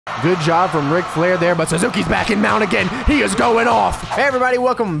Good job from Ric Flair there, but Suzuki's back in mount again. He is going off. Hey everybody,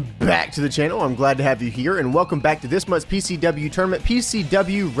 welcome back to the channel. I'm glad to have you here, and welcome back to this month's PCW tournament,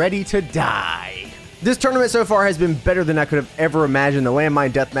 PCW Ready to Die. This tournament so far has been better than I could have ever imagined. The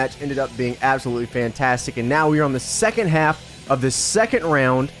landmine deathmatch ended up being absolutely fantastic, and now we're on the second half of the second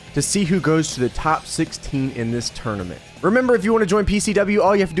round to see who goes to the top 16 in this tournament. Remember, if you want to join PCW,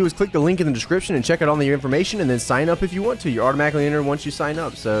 all you have to do is click the link in the description and check out all your information, and then sign up if you want to. You're automatically entered once you sign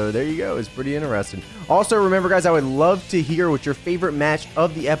up, so there you go. It's pretty interesting. Also, remember, guys, I would love to hear what your favorite match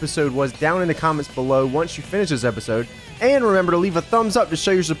of the episode was down in the comments below once you finish this episode. And remember to leave a thumbs up to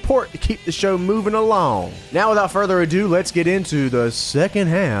show your support to keep the show moving along. Now, without further ado, let's get into the second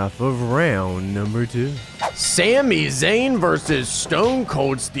half of round number 2. Sami Zayn versus Stone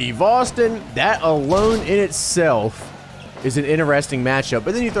Cold Steve Austin. That alone in itself is an interesting matchup,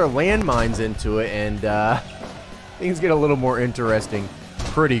 but then you throw landmines into it and things get a little more interesting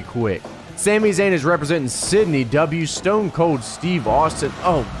pretty quick. Sami Zayn is representing Sydney W. Stone Cold Steve Austin.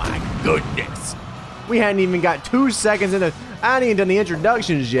 Oh my goodness. We hadn't even got 2 seconds into, I hadn't even done the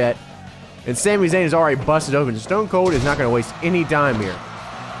introductions yet, and Sami Zayn is already busted open. Stone Cold is not going to waste any time here.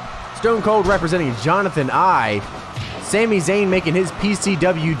 Stone Cold representing Jonathan I. Sami Zayn making his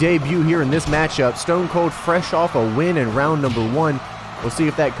PCW debut here in this matchup. Stone Cold fresh off a win in round number 1. We'll see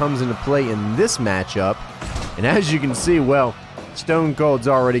if that comes into play in this matchup. And as you can see, well, Stone Cold's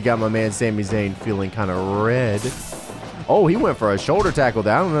already got my man Sami Zayn feeling kind of red. Oh, he went for a shoulder tackle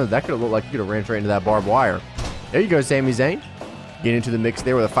down. I don't know, that could have looked like he could have ran straight into that barbed wire. There you go, Sami Zayn. Get into the mix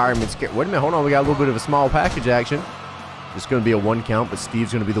there with a fireman's carry. Wait a minute, hold on, we got a little bit of a small package action. It's going to be a 1 count, but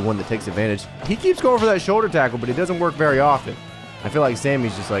Steve's going to be the one that takes advantage. He keeps going for that shoulder tackle, but it doesn't work very often. I feel like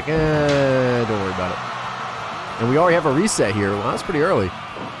Sammy's just like, don't worry about it. And we already have a reset here. Well, that's pretty early.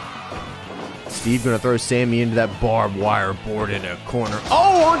 Steve going to throw Sami into that barbed wire board in a corner.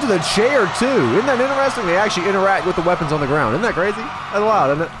 Oh, onto the chair, too. Isn't that interesting? They actually interact with the weapons on the ground. Isn't that crazy? That's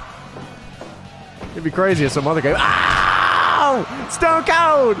wild, isn't it? It'd be crazy if some other guy... Ow! Stone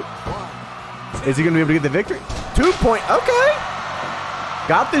Cold! Is he going to be able to get the victory? 2 point. Okay.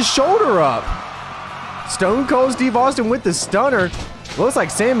 Got the shoulder up. Stone Cold Steve Austin with the stunner. Looks like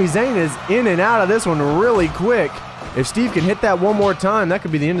Sami Zayn is in and out of this one really quick. If Steve can hit that one more time, that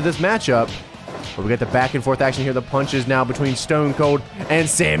could be the end of this matchup. But we got the back and forth action here. The punches now between Stone Cold and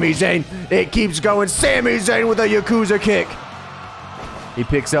Sami Zayn. It keeps going. Sami Zayn with a Yakuza kick. He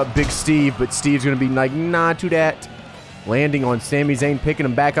picks up Big Steve, but Steve's going to be like, nah to that. Landing on Sami Zayn, picking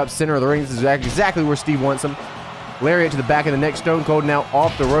him back up center of the ring. This is exactly where Steve wants him. Lariat to the back of the neck. Stone Cold now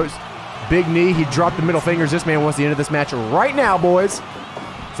off the ropes. Big knee. He dropped the middle fingers. This man wants the end of this match right now, boys.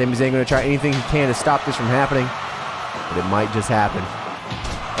 Sami Zayn going to try anything he can to stop this from happening, but it might just happen.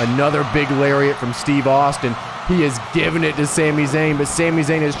 Another big lariat from Steve Austin. He is giving it to Sami Zayn, but Sami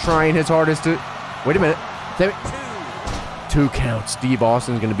Zayn is trying his hardest to... Wait a minute. 2 counts. Steve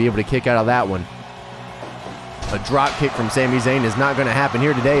Austin's going to be able to kick out of that one. A drop kick from Sami Zayn is not going to happen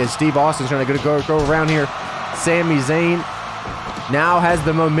here today, as Steve Austin's trying to go around here. Sami Zayn now has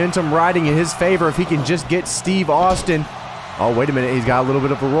the momentum riding in his favor if he can just get Steve Austin. Oh, wait a minute. He's got a little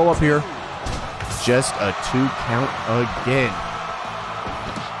bit of a roll up here. Just a 2 count again.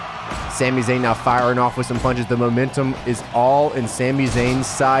 Sami Zayn now firing off with some punches. The momentum is all in Sami Zayn's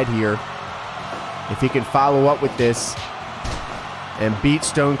side here. If he can follow up with this and beat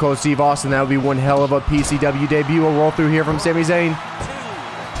Stone Cold Steve Austin, that would be one hell of a PCW debut. We'll roll through here from Sami Zayn.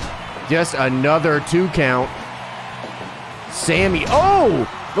 Just another 2 count. Sami, oh!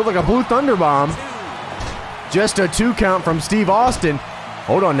 Looked like a blue thunder bomb. Just a 2 count from Steve Austin.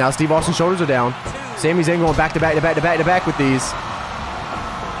 Hold on now, Steve Austin's shoulders are down. Sami Zayn going back to back to back to back to back with these.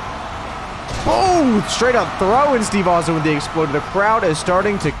 Boom! Straight up throwing Steve Austin with the exploder. The crowd is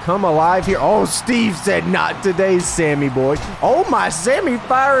starting to come alive here. Oh, Steve said not today, Sami boy. Oh my, Sami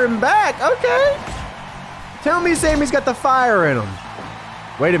firing back. Okay. Tell me Sami's got the fire in him.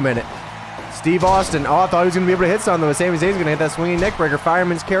 Wait a minute. Steve Austin. Oh, I thought he was going to be able to hit something, but Sami Zayn's going to hit that swinging neck breaker.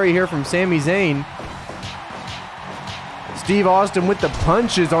 Fireman's carry here from Sami Zayn. Steve Austin with the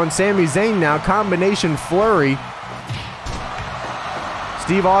punches on Sami Zayn now. Combination flurry.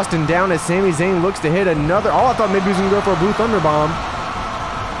 Steve Austin down as Sami Zayn looks to hit another. Oh, I thought maybe he was going to go for a blue thunder bomb.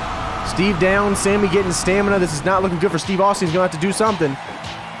 Steve down, Sami getting stamina. This is not looking good for Steve Austin. He's going to have to do something.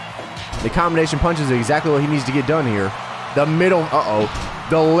 The combination punches is exactly what he needs to get done here. The middle,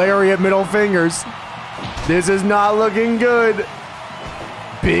 the lariat middle fingers. This is not looking good.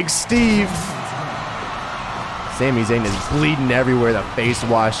 Big Steve. Sami Zayn is bleeding everywhere. The face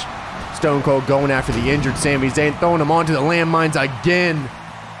wash. Stone Cold going after the injured Sami Zayn, throwing him onto the landmines again.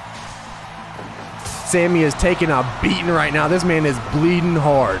 Sami is taking a beating right now. This man is bleeding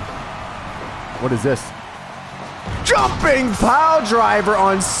hard. What is this? Jumping pile driver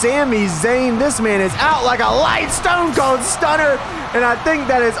on Sami Zayn. This man is out like a light. Stone Cold Stunner. And I think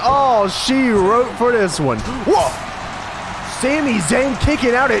that is all she wrote for this one. Whoa! Sami Zayn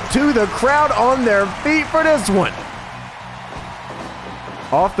kicking out at 2. The crowd on their feet for this one.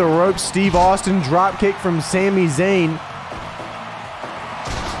 Off the ropes, Steve Austin drop kick from Sami Zayn.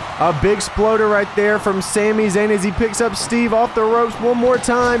 A big exploder right there from Sami Zayn as he picks up Steve off the ropes one more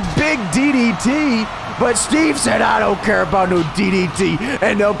time. Big DDT, but Steve said, I don't care about no DDT.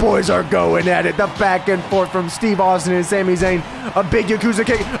 And the boys are going at it. The back and forth from Steve Austin and Sami Zayn. A big Yakuza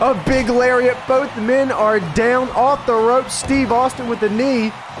kick, a big lariat. Both men are down off the ropes. Steve Austin with the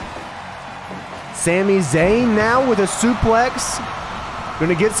knee. Sami Zayn now with a suplex.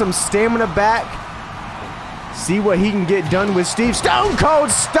 Gonna get some stamina back. See what he can get done with Steve. Stone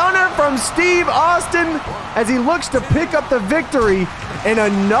Cold Stunner from Steve Austin as he looks to pick up the victory. And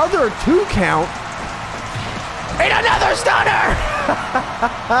another 2 count. And another stunner!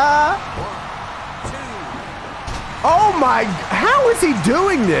 Oh my, how is he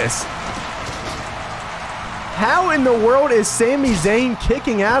doing this? How in the world is Sami Zayn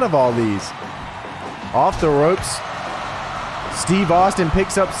kicking out of all these? Off the ropes. Steve Austin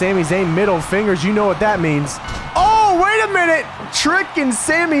picks up Sami Zayn, middle fingers. You know what that means. Oh, wait a minute. Tricking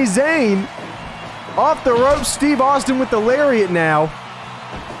Sami Zayn. Off the ropes, Steve Austin with the lariat now.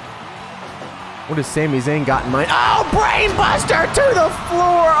 What has Sami Zayn got in mind? Oh, brainbuster to the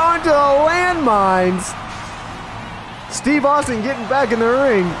floor onto the landmines. Steve Austin getting back in the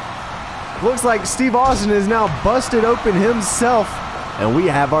ring. Looks like Steve Austin is now busted open himself. And we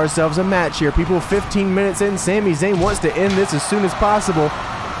have ourselves a match here. People 15 minutes in. Sami Zayn wants to end this as soon as possible.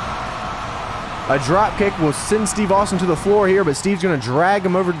 A drop kick will send Steve Austin to the floor here, but Steve's going to drag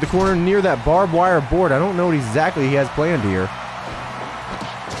him over to the corner near that barbed wire board. I don't know what exactly he has planned here.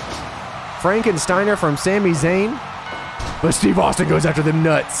 Frankensteiner from Sami Zayn. But Steve Austin goes after the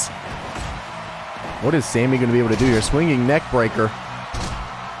nuts. What is Sami going to be able to do here? Swinging neck breaker.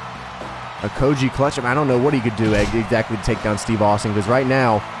 A Koji clutch. I don't know what he could do exactly to take down Steve Austin, because right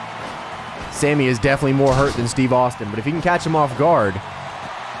now, Sami is definitely more hurt than Steve Austin. But if he can catch him off guard,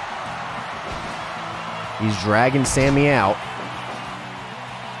 he's dragging Sami out.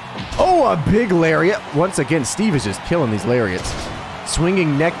 Oh, a big lariat. Once again, Steve is just killing these lariats.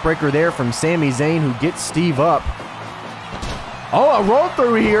 Swinging neck breaker there from Sami Zayn, who gets Steve up. Oh, a roll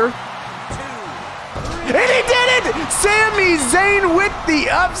through here. And he did it! Sami Zayn with the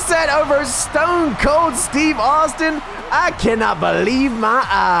upset over Stone Cold Steve Austin. I cannot believe my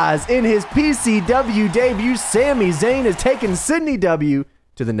eyes. In his PCW debut, Sami Zayn has taken Sydney W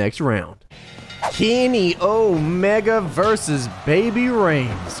to the next round. Kenny Omega versus Baby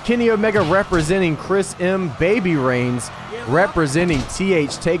Reigns. Kenny Omega representing Chris M. Baby Reigns representing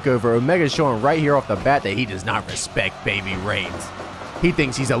TH Takeover. Omega showing right here off the bat that he does not respect Baby Reigns. He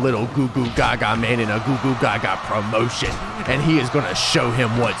thinks he's a little goo-goo gaga man in a goo-goo gaga promotion, and he is going to show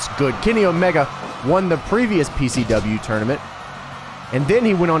him what's good. Kenny Omega won the previous PCW tournament, and then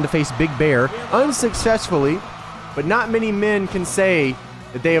he went on to face Big Bear unsuccessfully, but not many men can say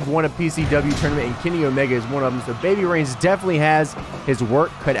that they have won a PCW tournament, and Kenny Omega is one of them. So Baby Reigns definitely has his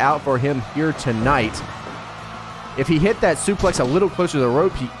work cut out for him here tonight. If he hit that suplex a little closer to the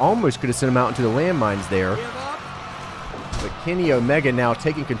rope, he almost could have sent him out into the landmines there. But Kenny Omega now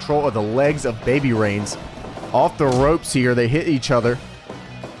taking control of the legs of Baby Reigns. Off the ropes here, they hit each other.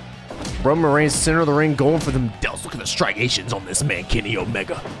 Roman Reigns center of the ring going for them delts. Look at the striations on this man, Kenny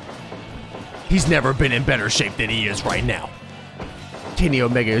Omega. He's never been in better shape than he is right now. Kenny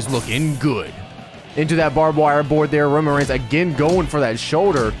Omega is looking good. Into that barbed wire board there, Roman Reigns again going for that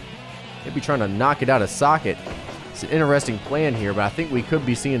shoulder. Maybe trying to knock it out of socket. It's an interesting plan here, but I think we could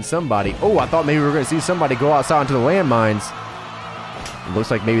be seeing somebody. Oh, I thought maybe we were going to see somebody go outside into the landmines. It looks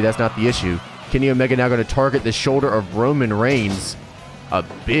like maybe that's not the issue. Kenny Omega now going to target the shoulder of Roman Reigns. A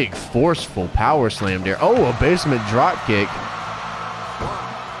big, forceful power slam there. Oh, a basement drop kick.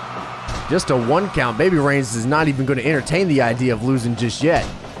 Just a 1 count. Baby Reigns is not even going to entertain the idea of losing just yet.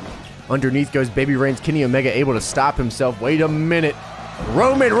 Underneath goes Baby Reigns. Kenny Omega able to stop himself. Wait a minute.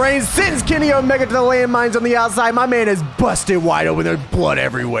 Roman Reigns sends Kenny Omega to the landmines on the outside. My man is busted wide open. There's blood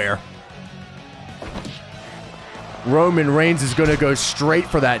everywhere. Roman Reigns is going to go straight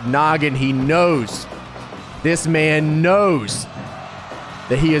for that noggin. He knows. This man knows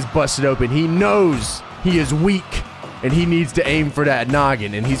that he is busted open. He knows he is weak, and he needs to aim for that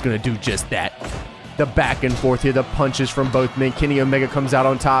noggin, and he's going to do just that. The back and forth here, the punches from both men. Kenny Omega comes out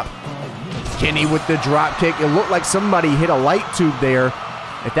on top. Kenny with the drop kick. It looked like somebody hit a light tube there.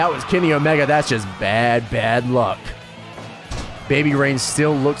 If that was Kenny Omega, that's just bad, bad luck. Baby Reigns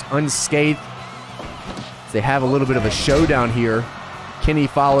still looks unscathed. They have a little bit of a showdown here. Kenny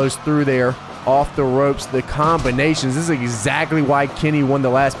follows through there. Off the ropes, the combinations. This is exactly why Kenny won the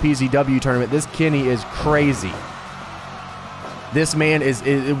last PCW tournament. This Kenny is crazy. This man is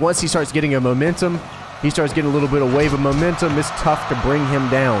once he starts getting a momentum, he starts getting a little bit of wave of momentum, it's tough to bring him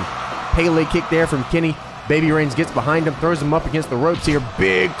down. Pele kick there from Kenny. Baby Reigns gets behind him, throws him up against the ropes here.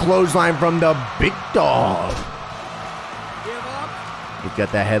 Big clothesline from the big dog. He's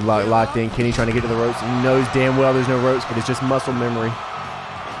got that headlock locked in. Kenny trying to get to the ropes. He knows damn well there's no ropes, but it's just muscle memory.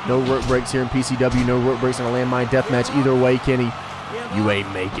 No rope breaks here in PCW. No rope breaks in a landmine deathmatch. Either way, Kenny, you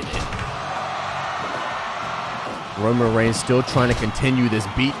ain't making it. Roman Reigns still trying to continue this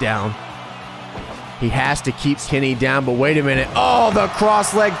beatdown. He has to keep Kenny down, but wait a minute. Oh, the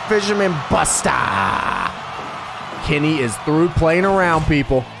cross-leg fisherman buster. Kenny is through playing around,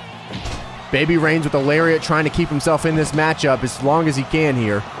 people. Baby Reigns with a lariat trying to keep himself in this matchup as long as he can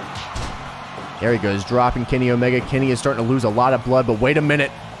here. There he goes, dropping Kenny Omega. Kenny is starting to lose a lot of blood, but wait a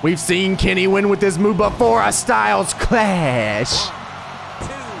minute. We've seen Kenny win with this move before, a Styles Clash.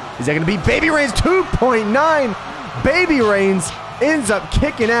 Is that going to be Baby Reigns 2.9? Baby Reigns ends up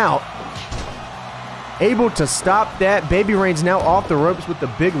kicking out. Able to stop that. Baby Reigns now off the ropes with the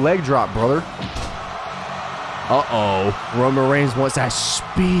big leg drop, brother. Uh-oh. Roman Reigns wants that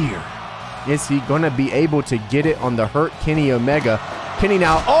spear. Is he going to be able to get it on the hurt Kenny Omega? Kenny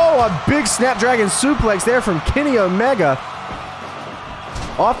now, oh, a big Snapdragon suplex there from Kenny Omega.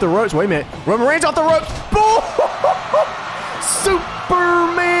 Off the ropes, wait a minute. Roman Reigns off the ropes. Boom!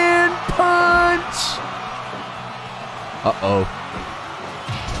 Superman punch. Uh-oh.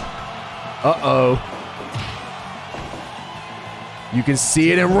 Uh-oh. You can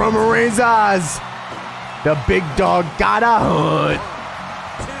see it in Roman Reigns' eyes. The big dog got a hunt.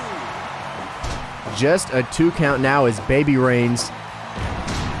 Just a 2 count now as Baby Reigns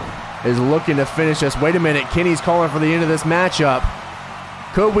is looking to finish us. Wait a minute, Kenny's calling for the end of this matchup.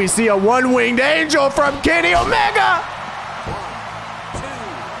 Could we see a one-winged angel from Kenny Omega?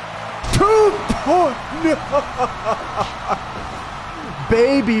 2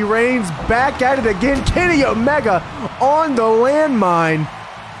 Baby Reigns back at it again. Kenny Omega on the landmine.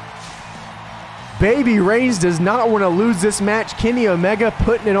 Baby Reigns does not want to lose this match. Kenny Omega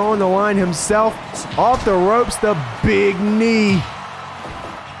putting it on the line himself. Off the ropes, the big knee.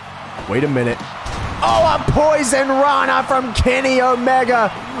 Wait a minute. Oh, a poison Rana from Kenny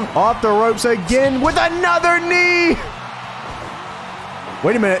Omega. Off the ropes again with another knee.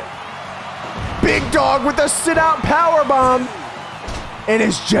 Wait a minute. Big dog with a sit-out powerbomb. And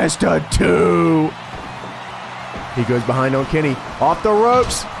it's just a 2. He goes behind on Kenny. Off the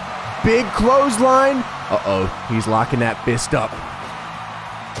ropes. Big clothesline. Uh-oh. He's locking that fist up.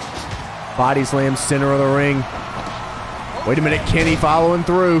 Body slam, center of the ring. Wait a minute. Kenny following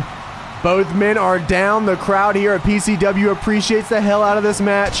through. Both men are down. The crowd here at PCW appreciates the hell out of this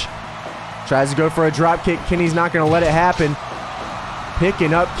match. Tries to go for a drop kick. Kenny's not going to let it happen.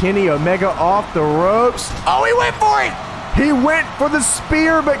 Picking up Kenny Omega off the ropes. Oh, he went for it. He went for the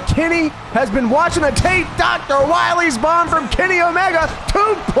spear, but Kenny has been watching the tape. Dr. Wiley's bomb from Kenny Omega.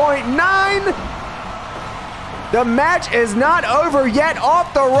 2.9. The match is not over yet.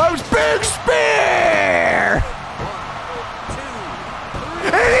 Off the ropes. Big spear.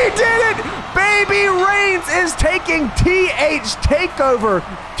 And he did it! Baby Reigns is taking TH Takeover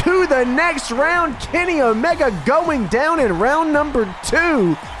to the next round. Kenny Omega going down in round number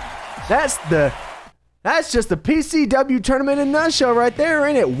 2. That's just the PCW tournament in a nutshell right there,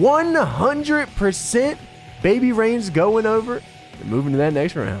 ain't it? 100% Baby Reigns going over and moving to that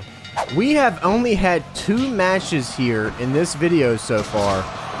next round. We have only had 2 matches here in this video so far,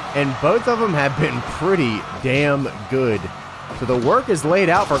 and both of them have been pretty damn good. So the work is laid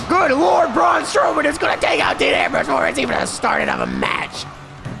out for, good Lord, Braun Strowman is going to take out Dean Ambrose before it's even started of a match.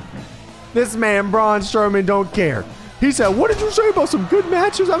 This man, Braun Strowman, don't care. He said, what did you say about some good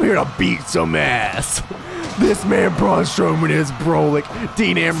matches? I'm here to beat some ass. This man, Braun Strowman, is brolic.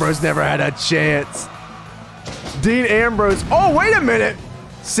 Dean Ambrose never had a chance. Dean Ambrose, oh, wait a minute.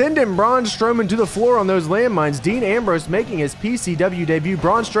 Sending Braun Strowman to the floor on those landmines. Dean Ambrose making his PCW debut.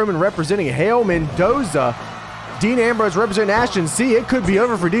 Braun Strowman representing Hale Mendoza. Dean Ambrose representing Ashton C. It could be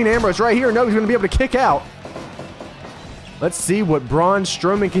over for Dean Ambrose right here. No, he's going to be able to kick out. Let's see what Braun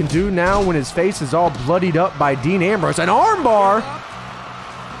Strowman can do now when his face is all bloodied up by Dean Ambrose. An armbar?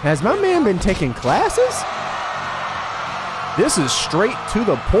 Has my man been taking classes? This is straight to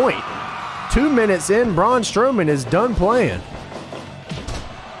the point. 2 minutes in, Braun Strowman is done playing.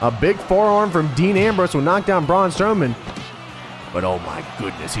 A big forearm from Dean Ambrose will knock down Braun Strowman. But oh my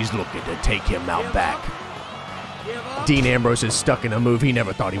goodness, he's looking to take him out back. Dean Ambrose is stuck in a move he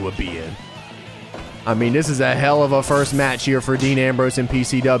never thought he would be in. I mean, this is a hell of a first match here for Dean Ambrose in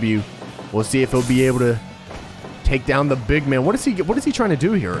PCW. We'll see if he'll be able to take down the big man. What is he trying to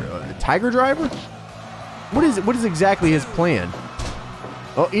do here? A Tiger Driver? What is exactly his plan?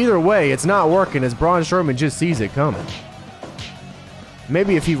 Well, either way, it's not working as Braun Strowman just sees it coming.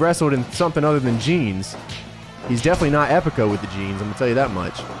 Maybe if he wrestled in something other than jeans. He's definitely not Epico with the jeans, I'm going to tell you that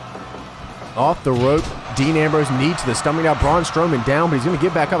much. Off the rope, Dean Ambrose knee to the stomach. Now Braun Strowman down, but he's going to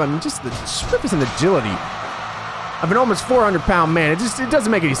get back up. I mean, just the swiftness and agility of an almost 400-pound man. It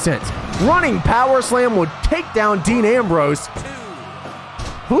doesn't make any sense. Running power slam will take down Dean Ambrose.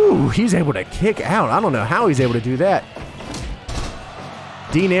 Ooh, he's able to kick out. I don't know how he's able to do that.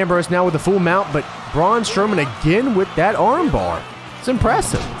 Dean Ambrose now with the full mount, but Braun Strowman again with that armbar. It's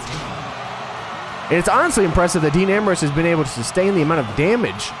impressive. And it's honestly impressive that Dean Ambrose has been able to sustain the amount of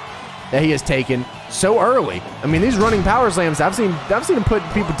damage that he has taken so early. I mean, these running power slams, I've seen him put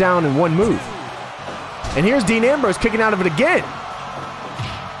people down in one move. And here's Dean Ambrose kicking out of it again.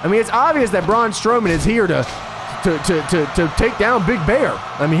 I mean, it's obvious that Braun Strowman is here to take down Big Bear.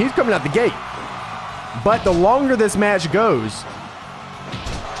 I mean, he's coming out the gate. But the longer this match goes,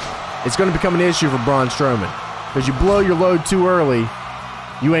 it's going to become an issue for Braun Strowman. Because you blow your load too early,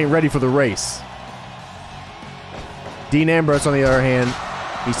 you ain't ready for the race. Dean Ambrose, on the other hand,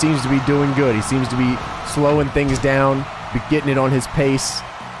 he seems to be doing good. He seems to be slowing things down, be getting it on his pace.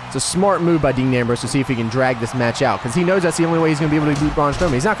 It's a smart move by Dean Ambrose to see if he can drag this match out, because he knows that's the only way he's going to be able to beat Braun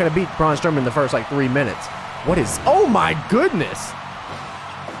Strowman. He's not going to beat Braun Strowman in the first, 3 minutes. What is... Oh, my goodness!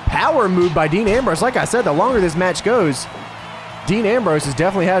 Power move by Dean Ambrose. Like I said, the longer this match goes, Dean Ambrose has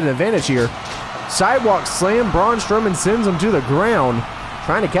definitely had an advantage here. Sidewalk slam. Braun Strowman sends him to the ground,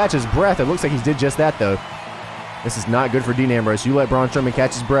 trying to catch his breath. It looks like he did just that, though. This is not good for Dean Ambrose. You let Braun Strowman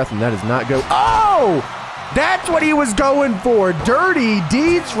catch his breath, and that is not good. Oh! That's what he was going for. Dirty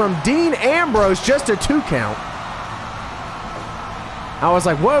deeds from Dean Ambrose. Just a 2 count. I was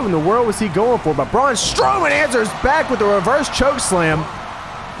like, what in the world was he going for? But Braun Strowman answers back with a reverse choke slam.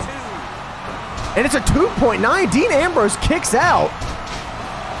 And it's a 2.9. Dean Ambrose kicks out.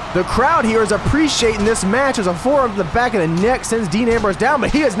 The crowd here is appreciating this match as a forearm to the back of the neck sends Dean Ambrose down,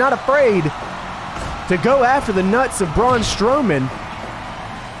 but he is not afraid to go after the nuts of Braun Strowman.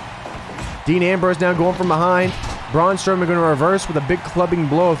 Dean Ambrose now going from behind. Braun Strowman going to reverse with a big clubbing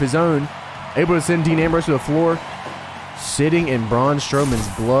blow of his own. Able to send Dean Ambrose to the floor. Sitting in Braun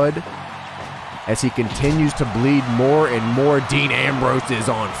Strowman's blood as he continues to bleed more and more. Dean Ambrose is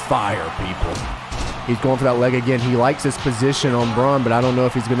on fire, people. He's going for that leg again. He likes his position on Braun, but I don't know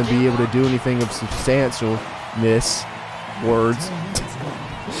if he's going to be able to do anything of substantialness. Words.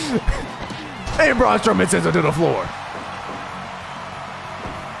 And Braun Strowman sends him to the floor.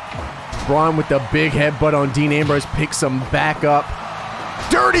 Braun with the big headbutt on Dean Ambrose picks him back up.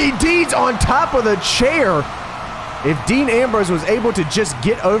 Dirty deeds on top of the chair. If Dean Ambrose was able to just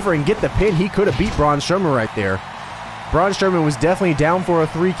get over and get the pin, he could have beat Braun Strowman right there. Braun Strowman was definitely down for a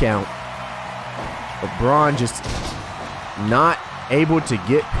 3 count. But Braun just not able to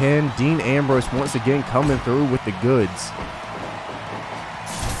get pinned. Dean Ambrose once again coming through with the goods.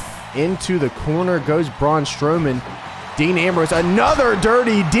 Into the corner goes Braun Strowman. Dean Ambrose, another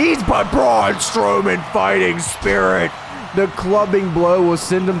dirty deeds, but Braun Strowman fighting spirit. The clubbing blow will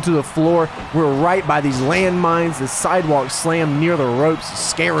send him to the floor. We're right by these landmines. The sidewalk slam near the ropes is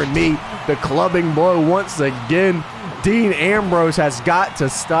scaring me. The clubbing blow once again. Dean Ambrose has got to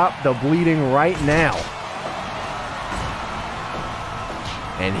stop the bleeding right now.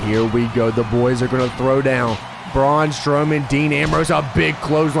 And here we go. The boys are going to throw down. Braun Strowman, Dean Ambrose. A big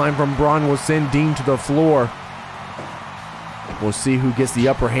clothesline from Braun will send Dean to the floor. We'll see who gets the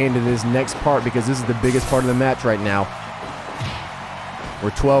upper hand in this next part, because this is the biggest part of the match right now.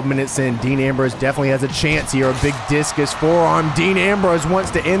 We're 12 minutes in. Dean Ambrose definitely has a chance here. A big discus forearm. Dean Ambrose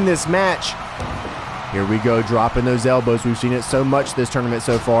wants to end this match. Here we go, dropping those elbows. We've seen it so much this tournament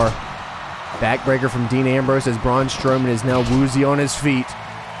so far. Backbreaker from Dean Ambrose as Braun Strowman is now woozy on his feet.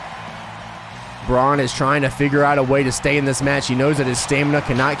 Braun is trying to figure out a way to stay in this match. He knows that his stamina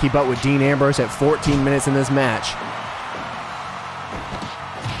cannot keep up with Dean Ambrose at 14 minutes in this match.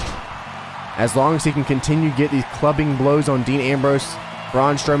 As long as he can continue to get these clubbing blows on Dean Ambrose,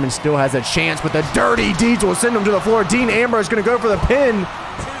 Braun Strowman still has a chance, but the dirty deeds will send him to the floor. Dean Ambrose going to go for the pin.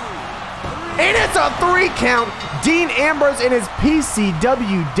 And it's a 3 count. Dean Ambrose in his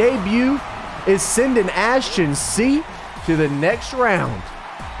PCW debut is sending Ashton C to the next round.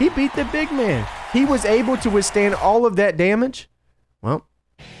 He beat the big man. He was able to withstand all of that damage. Well,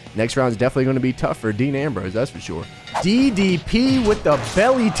 Next round is definitely going to be tough for Dean Ambrose, that's for sure. DDP with the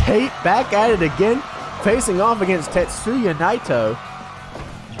belly tape, back at it again, facing off against Tetsuya Naito.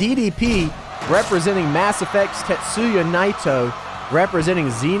 DDP representing Mass Effect's Tetsuya Naito, representing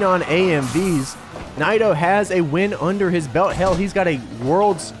Xenon AMVs. Naito has a win under his belt. Hell, he's got a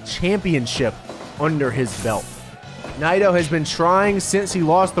World's Championship under his belt. Naito has been trying since he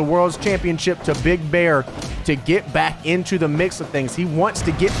lost the World's Championship to Big Bear to get back into the mix of things. He wants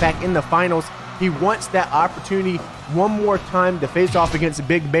to get back in the finals. He wants that opportunity one more time to face off against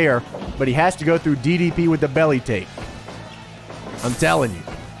Big Bear, but he has to go through DDP with the belly tape. I'm telling you.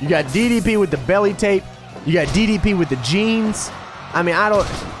 You got DDP with the belly tape. You got DDP with the jeans. I mean,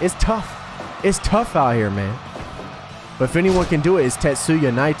 it's tough. It's tough out here, man. But if anyone can do it, it's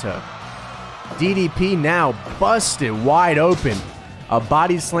Tetsuya Naito. DDP now busted wide open. A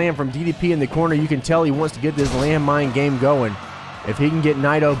body slam from DDP in the corner. You can tell he wants to get this landmine game going. If he can get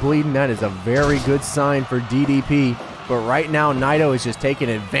Naito bleeding, that is a very good sign for DDP. But right now, Naito is just taking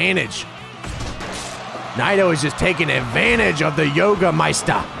advantage. Naito is just taking advantage of the Yoga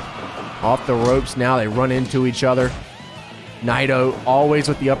Meister. Off the ropes now, they run into each other. Naito always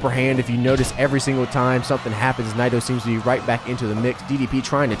with the upper hand. If you notice, every single time something happens, Naito seems to be right back into the mix. DDP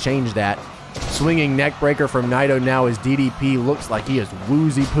trying to change that. Swinging neck breaker from Naito now as DDP looks like he is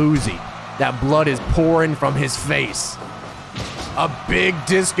woozy-poozy. That blood is pouring from his face. A big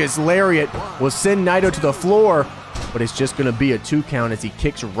discus lariat will send Naito to the floor, but it's just going to be a 2 count as he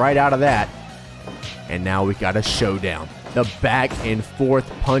kicks right out of that. And now we got a showdown. The back and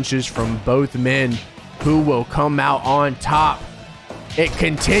forth punches from both men. Who will come out on top? It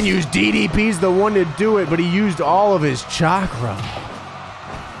continues. DDP's the one to do it, but he used all of his chakra.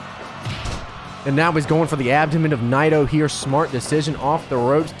 And now he's going for the abdomen of Naito here. Smart decision off the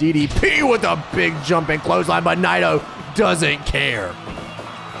ropes. DDP with a big jumping clothesline, but Naito doesn't care.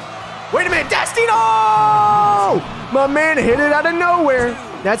 Wait a minute, Destino! My man hit it out of nowhere.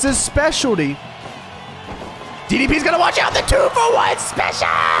 That's his specialty. DDP's gonna watch out, the 2-for-1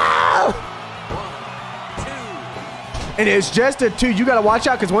 special! And it's just a 2. You got to watch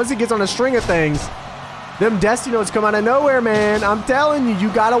out because once he gets on a string of things, them Destinos come out of nowhere, man. I'm telling you, you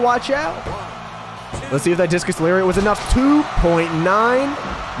got to watch out. Let's see if that discus lariat was enough. 2.9.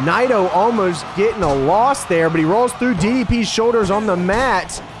 Naito almost getting a loss there, but he rolls through DDP's shoulders on the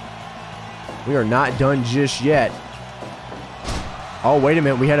mat. We are not done just yet. Oh, wait a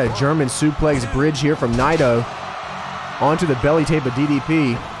minute. We had a German suplex bridge here from Naito onto the belly tape of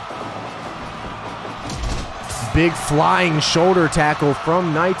DDP. Big flying shoulder tackle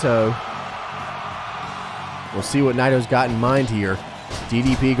from Naito. We'll see what Naito's got in mind here.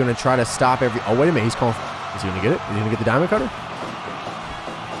 DDP going to try to stop every... Oh, wait a minute. He's calling... Is he going to get it? Is he going to get the diamond cutter?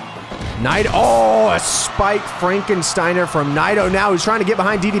 Naito... Oh, a spike Frankensteiner from Naito now. He's trying to get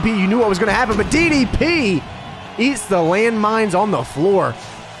behind DDP. You knew what was going to happen, but DDP eats the landmines on the floor.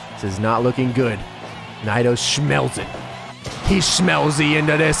 This is not looking good. Naito smells it. He smells the end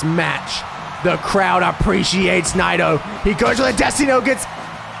of this match. The crowd appreciates Naito. He goes to the Destino, gets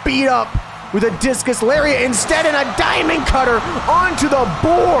beat up with a discus lariat instead and a diamond cutter onto the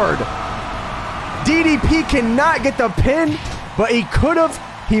board. DDP cannot get the pin, but he could have.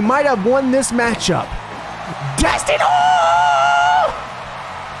 He might have won this matchup. Destino!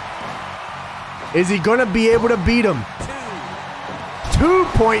 Is he going to be able to beat him?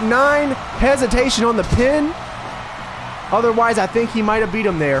 2.9 hesitation on the pin. Otherwise, I think he might have beat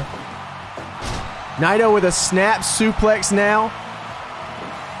him there. Naito with a snap suplex now.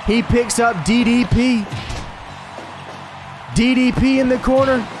 He picks up DDP. DDP in the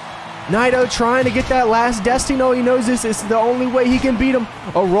corner. Naito trying to get that last Destino. He knows this is the only way he can beat him.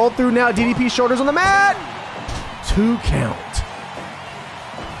 A roll through now. DDP shoulders on the mat. 2 count.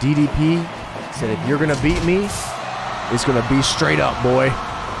 DDP said, if you're going to beat me, it's going to be straight up, boy.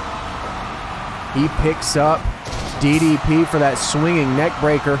 He picks up DDP for that swinging neck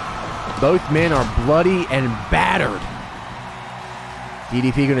breaker. Both men are bloody and battered.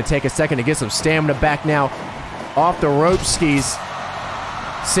 DDP going to take a second to get some stamina back now. Off the rope skis.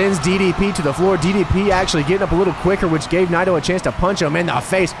 Sends DDP to the floor. DDP actually getting up a little quicker, which gave Naito a chance to punch him in the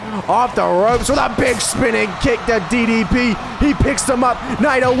face. Off the ropes with a big spinning kick to DDP. He picks him up.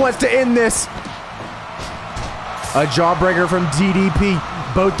 Naito wants to end this. A jawbreaker from DDP.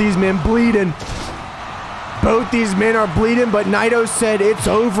 Both these men bleeding. Both these men are bleeding, but Naito said, it's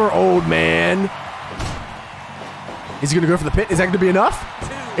over, old man. Is he going to go for the pin? Is that going to be enough?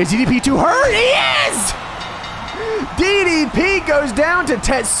 Is DDP too hurt? He is! DDP goes down to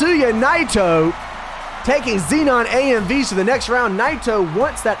Tetsuya Naito, taking Xenon AMVs to the next round. Naito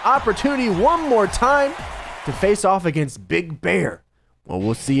wants that opportunity one more time to face off against Big Bear. Well,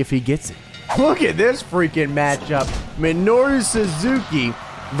 we'll see if he gets it. Look at this freaking matchup. Minoru Suzuki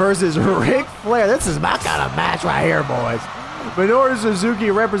versus Ric Flair. This is my kind of match right here, boys. Minoru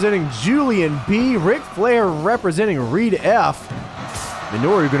Suzuki representing Julian B. Ric Flair representing Reed F.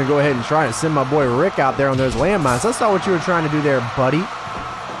 Minoru going to go ahead and try and send my boy Rick out there on those landmines. I saw what you were trying to do there, buddy.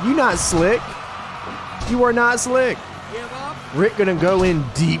 You not slick. You are not slick. Rick going to go in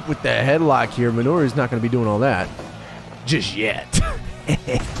deep with the headlock here. Minoru's not going to be doing all that just yet.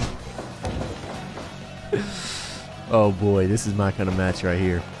 Oh boy, this is my kind of match right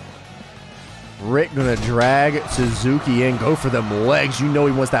here. Rick gonna drag Suzuki in, go for them legs. You know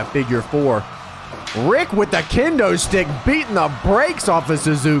he wants that figure four. Rick with the kendo stick beating the brakes off of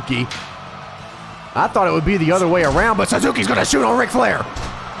Suzuki. I thought it would be the other way around, but Suzuki's gonna shoot on Ric Flair.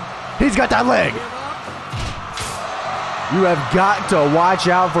 He's got that leg. You have got to watch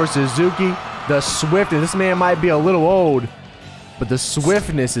out for Suzuki. The swiftness, this man might be a little old, but the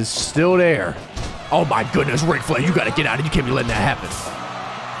swiftness is still there. Oh my goodness, Ric Flair, you gotta get out of it. You can't be letting that happen.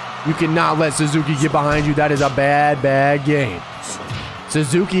 You cannot let Suzuki get behind you. That is a bad, bad game.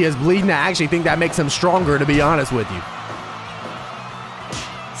 Suzuki is bleeding. I actually think that makes him stronger, to be honest with you.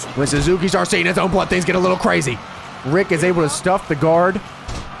 When Suzuki starts seeing his own blood, things get a little crazy. Rick is able to stuff the guard.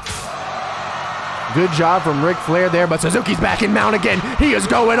 Good job from Ric Flair there, but Suzuki's back in mount again. He is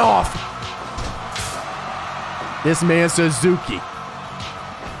going off. This man, Suzuki.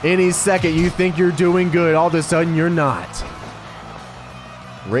 Any second you think you're doing good, all of a sudden you're not.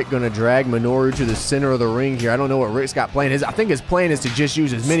 Rick gonna drag Minoru to the center of the ring here. I don't know what Rick's got planned. I think his plan is to just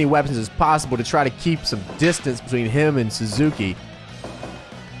use as many weapons as possible to try to keep some distance between him and Suzuki.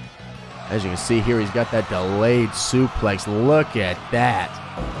 As you can see here, he's got that delayed suplex. Look at that.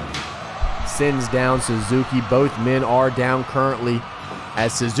 Sends down Suzuki. Both men are down currently.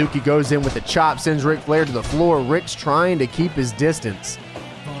 As Suzuki goes in with the chop, sends Ric Flair to the floor. Rick's trying to keep his distance.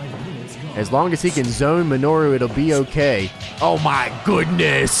 As long as he can zone Minoru, it'll be okay. Oh my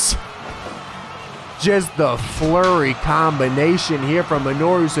goodness. Just the flurry combination here from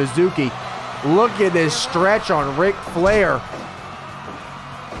Minoru Suzuki. Look at this stretch on Ric Flair.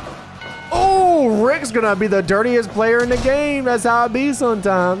 Oh, Rick's gonna be the dirtiest player in the game. That's how it be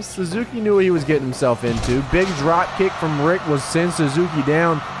sometimes. Suzuki knew what he was getting himself into. Big drop kick from Rick will send Suzuki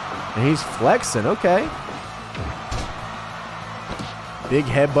down. And he's flexing, okay. Big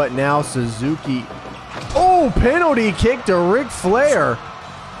headbutt now, Suzuki. Oh, penalty kick to Ric Flair.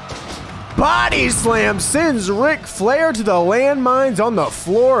 Body slam sends Ric Flair to the landmines on the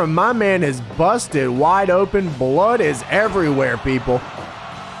floor, and my man is busted wide open. Blood is everywhere, people.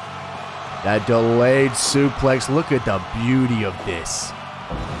 That delayed suplex. Look at the beauty of this.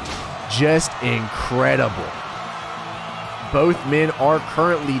 Just incredible. Both men are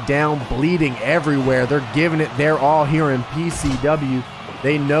currently down, bleeding everywhere. They're giving it their all here in PCW.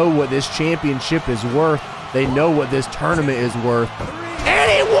 They know what this championship is worth. They know what this tournament is worth.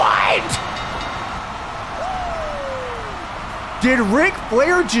 And he won! Did Ric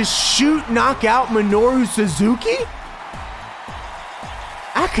Flair just knock out Minoru Suzuki?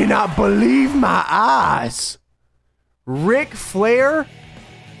 I cannot believe my eyes. Ric Flair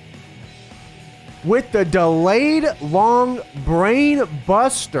with the delayed long brain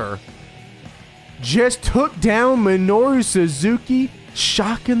buster just took down Minoru Suzuki,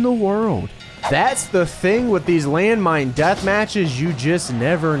 shocking the world. That's the thing with these landmine death matches, you just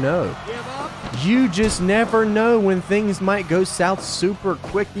never know. You just never know when things might go south super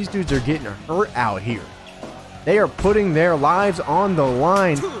quick. These dudes are getting hurt out here. They are putting their lives on the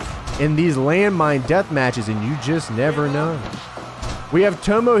line in these landmine death matches, and you just never know. We have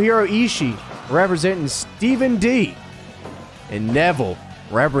Tomohiro Ishii representing Stephen D. and Neville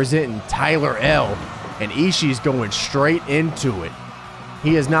representing Tyler L. And Ishii's going straight into it.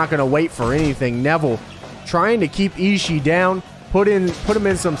 He is not going to wait for anything. Neville trying to keep Ishii down, put him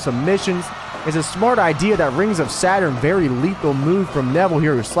in some submissions. It's a smart idea. That Rings of Saturn, very lethal move from Neville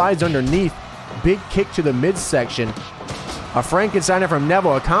here, who slides underneath. Big kick to the midsection. A Frankensteiner from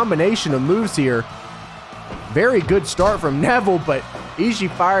Neville, a combination of moves here. Very good start from Neville, but Ishii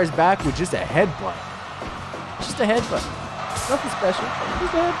fires back with just a headbutt. Just a headbutt. Nothing special,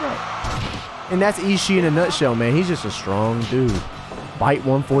 just a headbutt. And that's Ishii in a nutshell, man. He's just a strong dude. Bite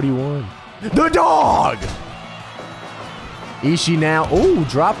 141. The dog! Ishii now, oh,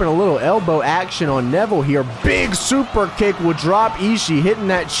 dropping a little elbow action on Neville here. Big super kick will drop Ishii, hitting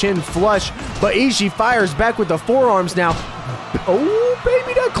that chin flush. But Ishii fires back with the forearms now. Oh,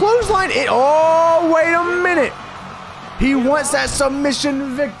 baby, that clothesline. Oh, wait a minute. He wants that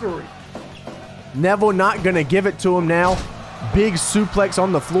submission victory. Neville not going to give it to him now. Big suplex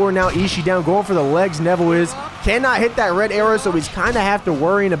on the floor now. Ishii down, going for the legs. Neville is. Cannot hit that red arrow, so he's kind of have to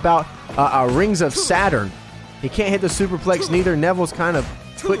worrying about Rings of Saturn. He can't hit the superplex neither. Neville's kind of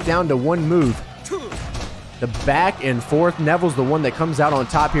put down to one move. The back and forth. Neville's the one that comes out on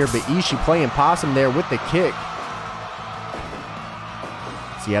top here, but Ishii playing possum there with the kick.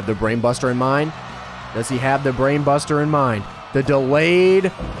 Does he have the brainbuster in mind? Does he have the brainbuster in mind? The delayed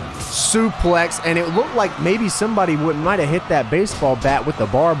suplex, and it looked like maybe somebody might have hit that baseball bat with the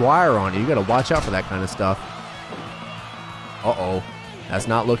barbed wire on it. You got to watch out for that kind of stuff. Uh-oh. That's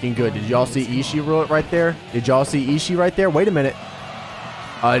not looking good. Did y'all see Ishii roll it right there? Did y'all see Ishii right there? Wait a minute.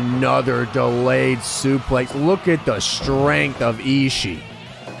 Another delayed suplex. Look at the strength of Ishii.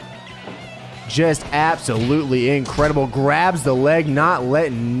 Just absolutely incredible. Grabs the leg, not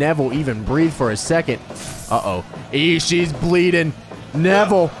letting Neville even breathe for a second. Uh-oh. Ishii's bleeding.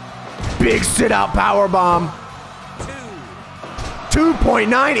 Neville. Big sit-out powerbomb. 2.9.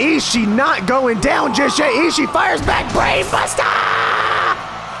 Ishii not going down just yet. Ishii fires back. Brainbuster!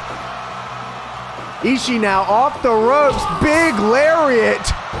 Ishii now off the ropes. Big lariat.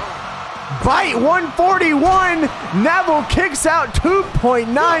 Bite 141. Neville kicks out 2.9.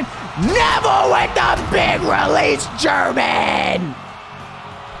 Neville with the big release German.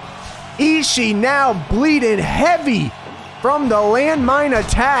 Ishii now bleeding heavy from the landmine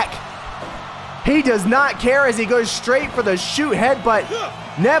attack. He does not care as he goes straight for the shoot headbutt.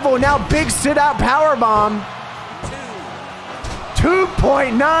 Neville now big sit-out powerbomb.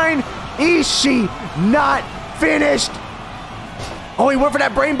 2.9. Ishii not finished. Oh, he went for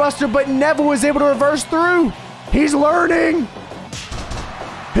that brainbuster, but Neville was able to reverse through. He's learning.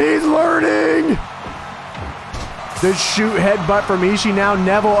 He's learning. The shoot headbutt from Ishii now.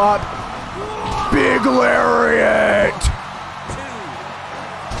 Neville up. Big lariat.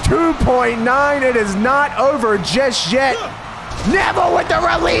 2.9. It is not over just yet. Neville with the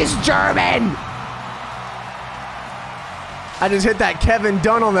release German. I just hit that Kevin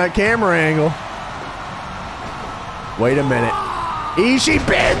Dunn on that camera angle. Wait a minute. Ishii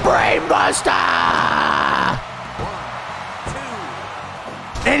big brainbuster.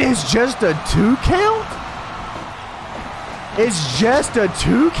 And it's just a 2 count? It's just a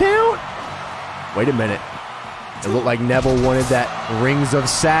 2 count? Wait a minute. It looked like Neville wanted that Rings of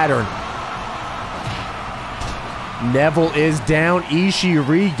Saturn. Neville is down. Ishii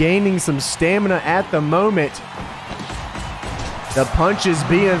regaining some stamina at the moment. The punch is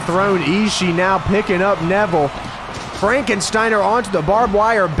being thrown. Ishii now picking up Neville. Frankensteiner onto the barbed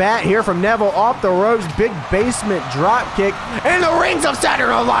wire bat here from Neville off the ropes. Big basement drop kick. And the Rings of Saturn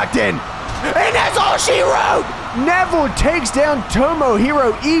are locked in. And that's all she wrote. Neville takes down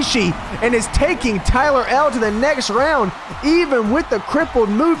Tomohiro Ishii and is taking Tyler L to the next round, even with the crippled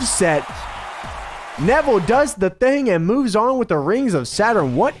moveset. Neville does the thing and moves on with the Rings of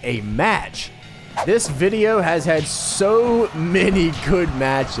Saturn. What a match. This video has had so many good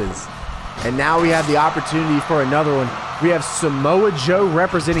matches. And now we have the opportunity for another one. We have Samoa Joe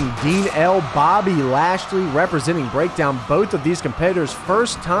representing Dean L. Bobby Lashley representing Breakdown. Both of these competitors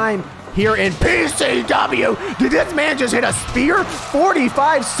first time here in PCW. Did this man just hit a spear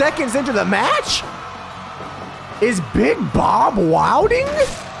 45 seconds into the match? Is Big Bob wilding?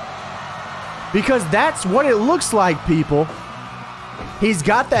 Because that's what it looks like, people. He's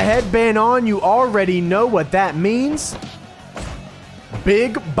got the headband on. You already know what that means.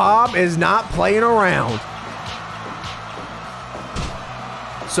 Big Bob is not playing around.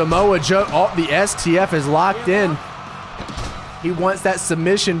 Samoa Joe, oh, the STF is locked in. He wants that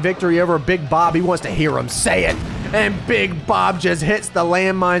submission victory over Big Bob. He wants to hear him say it. And Big Bob just hits the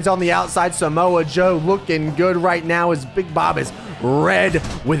landmines on the outside. Samoa Joe looking good right now as Big Bob is red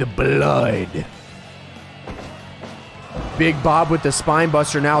with blood. Big Bob with the spine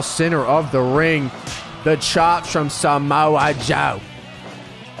buster now center of the ring. The chops from Samoa Joe.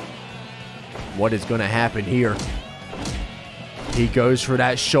 What is going to happen here? He goes for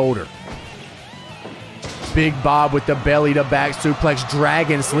that shoulder. Big Bob with the belly to back suplex,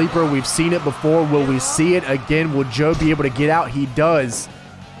 dragon sleeper. We've seen it before. Will we see it again? Will Joe be able to get out? He does.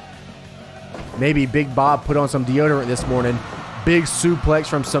 Maybe Big Bob put on some deodorant this morning. Big suplex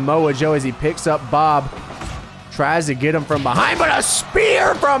from Samoa Joe as he picks up Bob. Tries to get him from behind, but a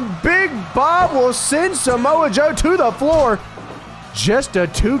spear from Big Bob will send Samoa Joe to the floor. Just a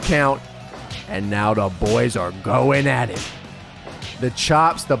 2 count. And now the boys are going at it. The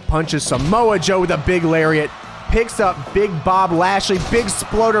chops, the punches. Samoa Joe with a big lariat. Picks up Big Bob Lashley. Big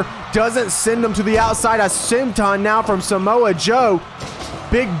sploder. Doesn't send him to the outside. A senton now from Samoa Joe.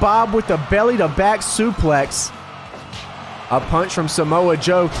 Big Bob with the belly to back suplex. A punch from Samoa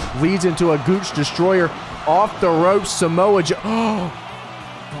Joe leads into a Gooch Destroyer. Off the ropes, Samoa Joe.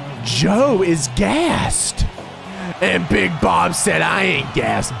 Oh, Joe is gassed. And Big Bob said, I ain't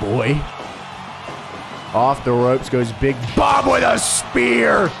gassed, boy. Off the ropes goes Big Bob with a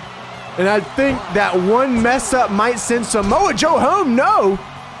spear. And I think that one mess up might send Samoa Joe home. No.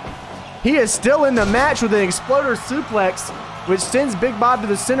 He is still in the match with an exploder suplex, which sends Big Bob to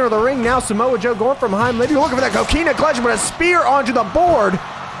the center of the ring. Now Samoa Joe going from behind, maybe looking for that coquina clutch, but a spear onto the board.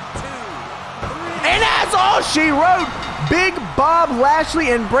 And that's all she wrote. Big Bob Lashley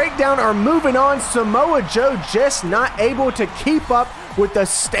and Breakdown are moving on. Samoa Joe just not able to keep up with the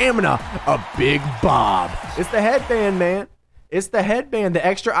stamina of Big Bob. It's the headband, man. It's the headband, the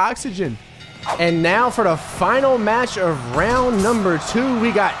extra oxygen. And now for the final match of round number 2,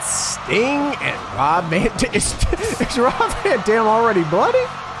 we got Sting and Rob Van Dam. Is Rob Van Dam already bloody?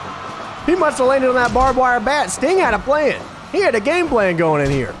 He must have landed on that barbed wire bat. Sting had a plan. He had a game plan going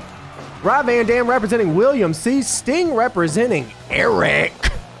in here. Rob Van Dam representing William C. Sting representing Eric.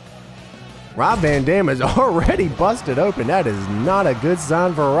 Rob Van Dam is already busted open. That is not a good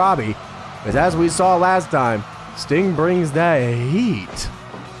sign for Robbie. Because as we saw last time, Sting brings that heat.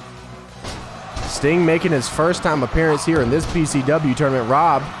 Sting making his first time appearance here in this PCW tournament.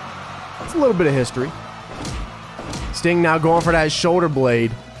 Rob, it's a little bit of history. Sting now going for that shoulder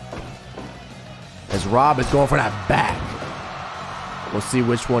blade, as Rob is going for that back. We'll see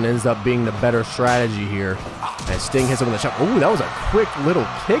which one ends up being the better strategy here. As Sting hits him with a shot. Ooh, that was a quick little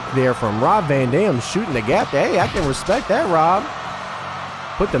kick there from Rob Van Dam, shooting the gap. Hey, I can respect that, Rob.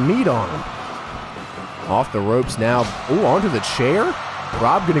 Put the meat on him. Off the ropes now. Ooh, onto the chair.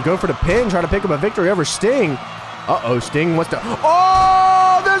 Rob gonna go for the pin, try to pick up a victory over Sting. Uh-oh, Sting wants to...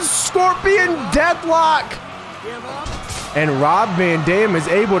 Oh, the Scorpion Deathlock! And Rob Van Dam is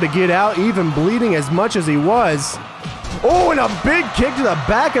able to get out, even bleeding as much as he was. Oh, and a big kick to the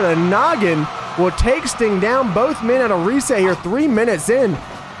back of the noggin will take Sting down. Both men at a reset here, 3 minutes in.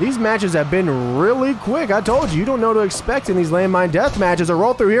 These matches have been really quick. I told you, you don't know what to expect in these landmine death matches. A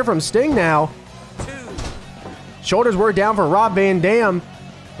roll through here from Sting now. Shoulders were down for Rob Van Dam,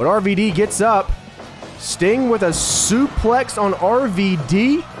 but RVD gets up. Sting with a suplex on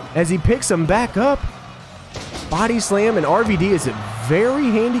RVD as he picks him back up. Body slam, and RVD is very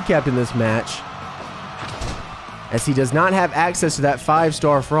handicapped in this match, as he does not have access to that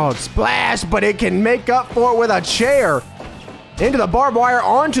 5-star frog splash, but it can make up for it with a chair. Into the barbed wire,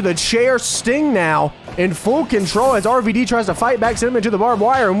 onto the chair. Sting now in full control as RVD tries to fight back, send him into the barbed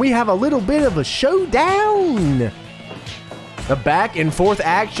wire, and we have a little bit of a showdown. The back and forth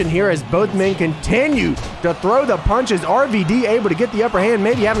action here as both men continue to throw the punches. RVD able to get the upper hand,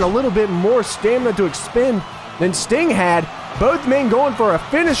 maybe having a little bit more stamina to expend than Sting had. Both men going for a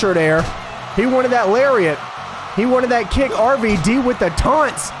finisher there. He wanted that lariat. He wanted that kick. RVD with the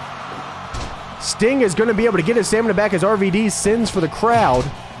taunts. Sting is going to be able to get his stamina back as RVD sends for the crowd.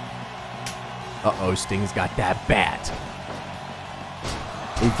 Uh-oh, Sting's got that bat.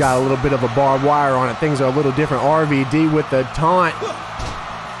 He's got a little bit of a barbed wire on it. Things are a little different. RVD with the taunt.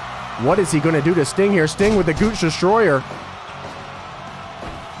 What is he going to do to Sting here? Sting with the Gooch Destroyer.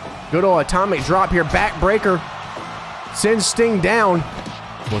 Good old atomic drop here. Backbreaker. Sends Sting down.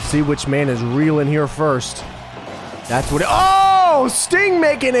 We'll see which man is reeling here first. That's what it... Oh! Sting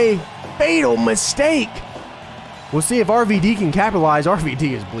making a fatal mistake. We'll see if RVD can capitalize.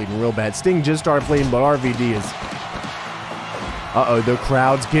 RVD is bleeding real bad. Sting just started bleeding, but RVD is... Uh-oh, the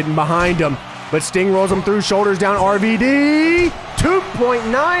crowd's getting behind him. But Sting rolls him through, shoulders down. RVD!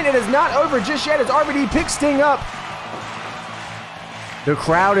 2.9. It is not over just yet as RVD picks Sting up. The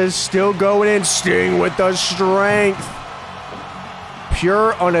crowd is still going in. Sting with the strength.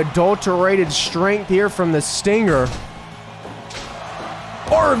 Pure, unadulterated strength here from the Stinger.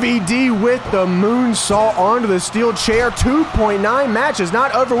 RVD with the moonsault onto the steel chair. 2.9. match is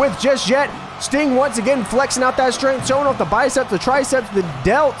not over with just yet. Sting once again flexing out that strength, showing off the biceps, the triceps, the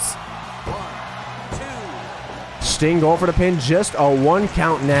delts. 1, 2. Sting going for the pin, just a 1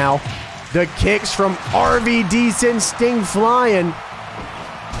 count now. The kicks from RVD send Sting flying.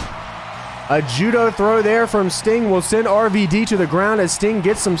 A judo throw there from Sting will send RVD to the ground as Sting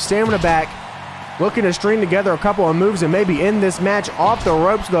gets some stamina back. Looking to string together a couple of moves and maybe end this match. Off the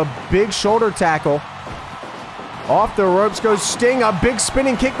ropes, the big shoulder tackle. Off the ropes goes Sting, a big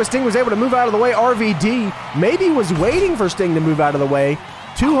spinning kick, but Sting was able to move out of the way. RVD maybe was waiting for Sting to move out of the way.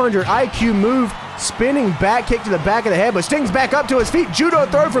 200 IQ move, spinning back kick to the back of the head, but Sting's back up to his feet. Judo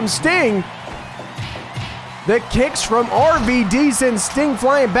throw from Sting. The kicks from RVD send Sting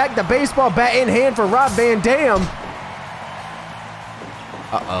flying back, the baseball bat in hand for Rob Van Dam.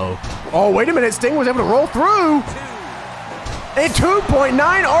 Uh-oh. Oh, wait a minute. Sting was able to roll through. And 2.9,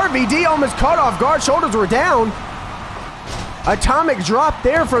 RVD almost caught off guard. Shoulders were down. Atomic drop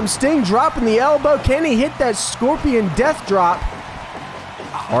there from Sting, dropping the elbow. Can he hit that Scorpion Death Drop?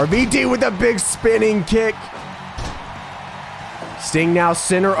 RVD with a big spinning kick. Sting now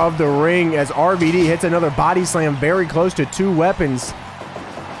center of the ring as RVD hits another body slam very close to 2 weapons.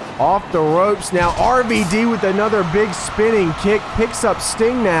 Off the ropes now. RVD with another big spinning kick. Picks up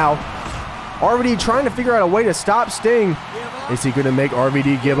Sting now. RVD trying to figure out a way to stop Sting. Is he going to make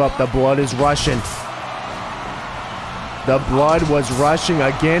RVD give up? The blood is rushing. The blood was rushing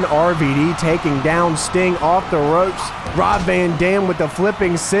again. RVD taking down Sting off the ropes. Rob Van Dam with the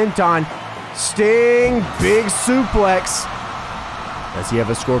flipping senton. Sting, big suplex. Does he have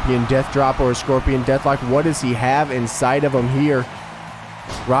a Scorpion Death Drop or a Scorpion Deathlock? What does he have inside of him here?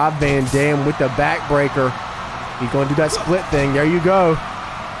 Rob Van Dam with the backbreaker. He's going to do that split thing. There you go.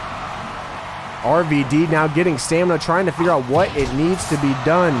 RVD now getting stamina, trying to figure out what it needs to be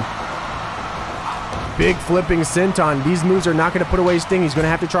done. Big flipping senton. These moves are not going to put away Sting. He's going to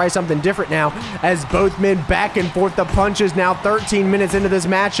have to try something different now as both men back and forth the punches now 13 minutes into this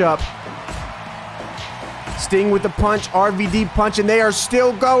matchup. Sting with the punch, RVD punch, and they are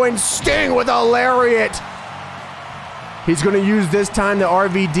still going. Sting with a lariat. He's going to use this time that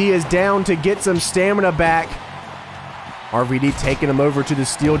RVD is down to get some stamina back. RVD taking him over to the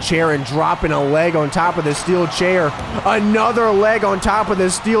steel chair and dropping a leg on top of the steel chair. Another leg on top of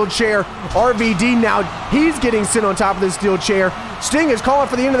the steel chair. RVD now, he's getting sent on top of the steel chair. Sting is calling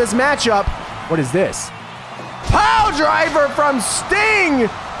for the end of this matchup. What is this? Pile driver from Sting!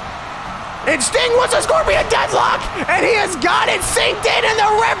 And Sting wants a Scorpion Deathlock! And he has got it synced in, and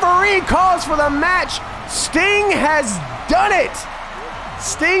the referee calls for the match. Sting has done it!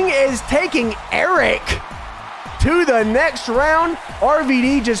 Sting is taking Eric to the next round.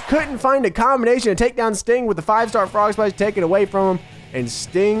 RVD just couldn't find a combination to take down Sting with the 5-star frog splash taken away from him, and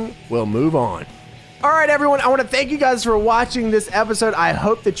Sting will move on. All right, everyone, I want to thank you guys for watching this episode. I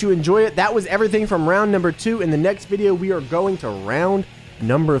hope that you enjoyed it. That was everything from round number 2. In the next video, we are going to round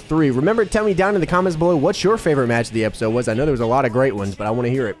number 3. Remember to tell me down in the comments below what your favorite match of the episode was. I know there was a lot of great ones, but I want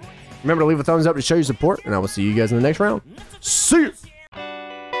to hear it. Remember to leave a thumbs up to show your support, and I will see you guys in the next round. See you.